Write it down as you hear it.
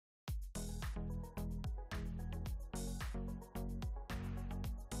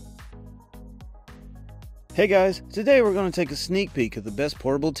Hey guys, today we're going to take a sneak peek at the best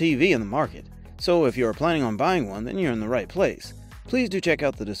portable TV in the market. So if you are planning on buying one, then you're in the right place. Please do check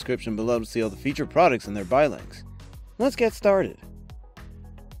out the description below to see all the featured products and their buy links. Let's get started.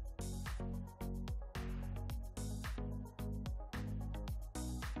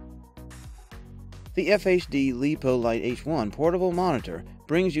 The FHD Lepow Lite H1 portable monitor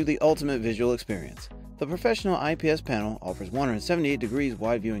brings you the ultimate visual experience. The professional IPS panel offers 178 degrees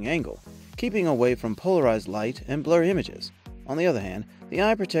wide viewing angle, keeping away from polarized light and blurry images. On the other hand, the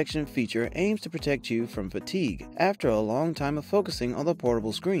eye protection feature aims to protect you from fatigue after a long time of focusing on the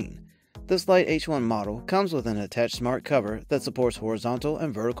portable screen. This Lite H1 model comes with an attached smart cover that supports horizontal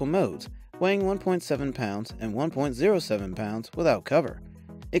and vertical modes, weighing 1.7 pounds and 1.07 pounds without cover.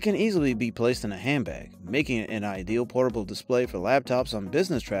 It can easily be placed in a handbag, making it an ideal portable display for laptops on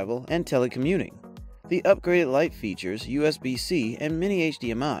business travel and telecommuting. The upgraded Lite features USB-C and mini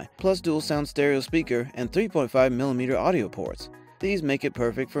HDMI, plus dual sound stereo speaker and 3.5mm audio ports. These make it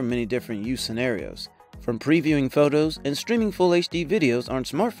perfect for many different use scenarios, from previewing photos and streaming full HD videos on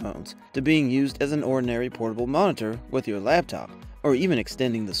smartphones to being used as an ordinary portable monitor with your laptop, or even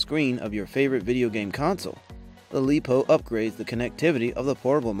extending the screen of your favorite video game console. The Lepow upgrades the connectivity of the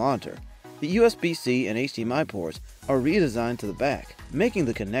portable monitor. The USB-C and HDMI ports are redesigned to the back, making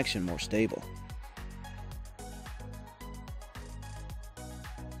the connection more stable.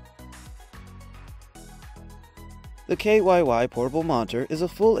 The KYY portable monitor is a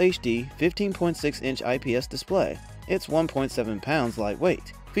full HD 15.6-inch IPS display. It's 1.7 pounds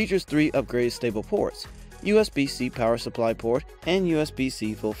lightweight, features 3 upgraded stable ports, USB-C power supply port and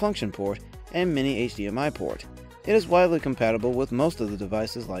USB-C full function port, and mini HDMI port. It is widely compatible with most of the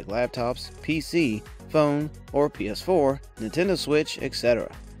devices like laptops, PC, phone, or PS4, Nintendo Switch, etc.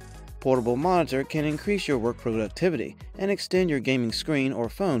 Portable monitor can increase your work productivity and extend your gaming screen or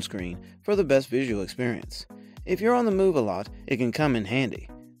phone screen for the best visual experience. If you're on the move a lot, it can come in handy.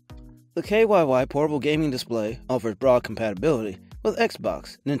 The KYY portable gaming display offers broad compatibility with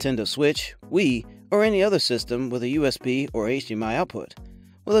Xbox, Nintendo Switch, Wii, or any other system with a USB or HDMI output.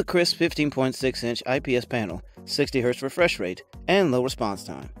 With a crisp 15.6-inch IPS panel, 60Hz refresh rate, and low response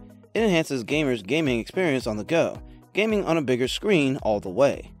time, it enhances gamers' gaming experience on the go, gaming on a bigger screen all the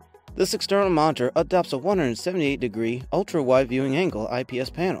way. This external monitor adopts a 178-degree ultra-wide viewing angle IPS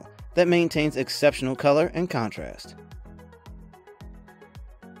panel that maintains exceptional color and contrast.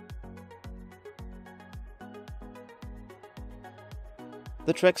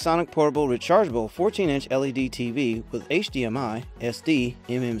 The Trexonic portable rechargeable 14-inch LED TV with HDMI, SD,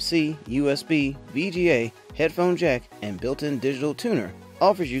 MMC, USB, VGA, headphone jack, and built-in digital tuner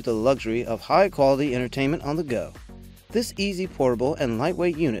offers you the luxury of high-quality entertainment on the go. This easy, portable, and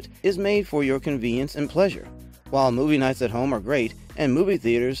lightweight unit is made for your convenience and pleasure. While movie nights at home are great, and movie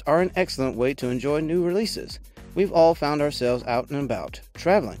theaters are an excellent way to enjoy new releases, we've all found ourselves out and about,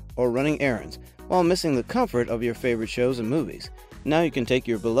 traveling or running errands, while missing the comfort of your favorite shows and movies. Now you can take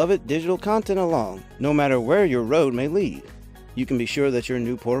your beloved digital content along, no matter where your road may lead. You can be sure that your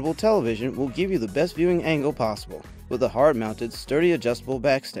new portable television will give you the best viewing angle possible, with a hard-mounted, sturdy adjustable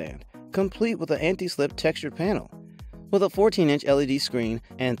backstand, complete with an anti-slip textured panel. With a 14-inch LED screen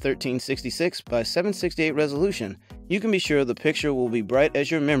and 1366 by 768 resolution, you can be sure the picture will be bright as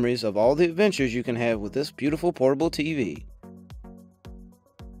your memories of all the adventures you can have with this beautiful portable TV.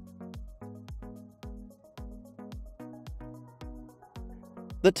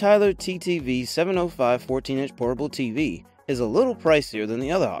 The Tyler TTV 705 14-inch portable TV is a little pricier than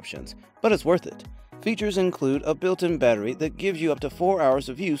the other options, but it's worth it. Features include a built-in battery that gives you up to 4 hours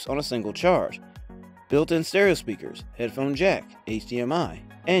of use on a single charge, built-in stereo speakers, headphone jack, HDMI,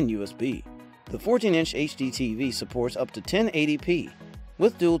 and USB. The 14-inch HD TV supports up to 1080p,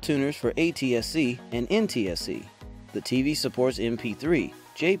 with dual tuners for ATSC and NTSC. The TV supports MP3,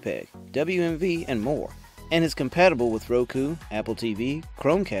 JPEG, WMV, and more, and is compatible with Roku, Apple TV,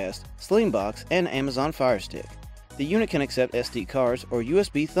 Chromecast, Slingbox, and Amazon Fire Stick. The unit can accept SD cards or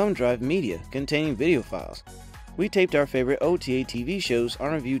USB thumb drive media containing video files. We taped our favorite OTA TV shows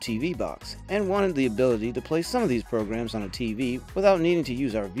on our View TV box and wanted the ability to play some of these programs on a TV without needing to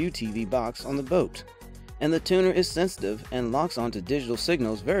use our View TV box on the boat. And the tuner is sensitive and locks onto digital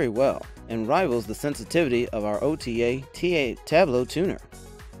signals very well and rivals the sensitivity of our OTA TA Tableau tuner.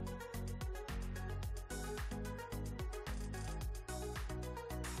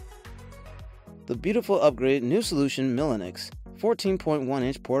 The beautiful upgraded New Solution Milanix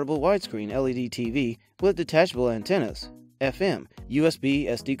 14.1-inch portable widescreen LED TV with detachable antennas, FM, USB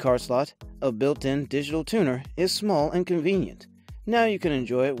SD card slot, a built-in digital tuner is small and convenient. Now you can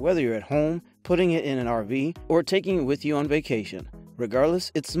enjoy it whether you're at home, putting it in an RV, or taking it with you on vacation.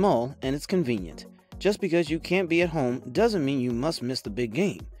 Regardless, it's small and it's convenient. Just because you can't be at home doesn't mean you must miss the big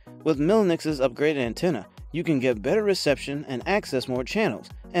game. With Milanix's upgraded antenna, you can get better reception and access more channels,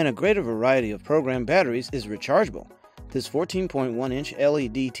 and a greater variety of program batteries is rechargeable. This 14.1-inch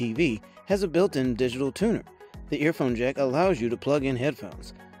LED TV has a built-in digital tuner. The earphone jack allows you to plug in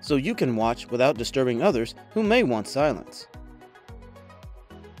headphones, so you can watch without disturbing others who may want silence.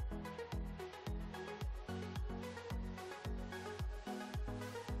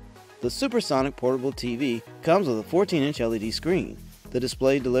 The SuperSonic portable TV comes with a 14-inch LED screen. The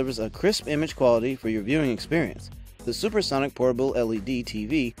display delivers a crisp image quality for your viewing experience. The SuperSonic portable LED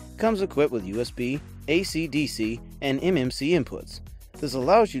TV comes equipped with USB, AC/DC, and MMC inputs. This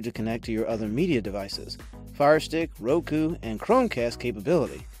allows you to connect to your other media devices, Fire Stick, Roku, and Chromecast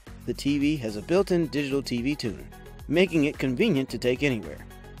capability. The TV has a built-in digital TV tuner, making it convenient to take anywhere.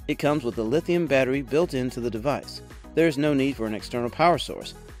 It comes with a lithium battery built into the device. There is no need for an external power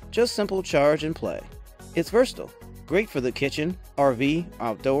source, just simple charge and play. It's versatile, great for the kitchen, RV,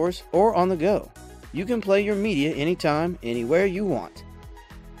 outdoors, or on the go. You can play your media anytime, anywhere you want.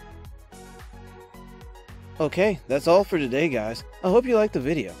 Okay, that's all for today, guys. I hope you liked the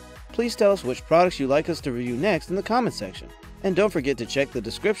video. Please tell us which products you'd like us to review next in the comment section. And don't forget to check the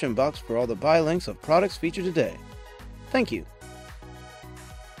description box for all the buy links of products featured today. Thank you.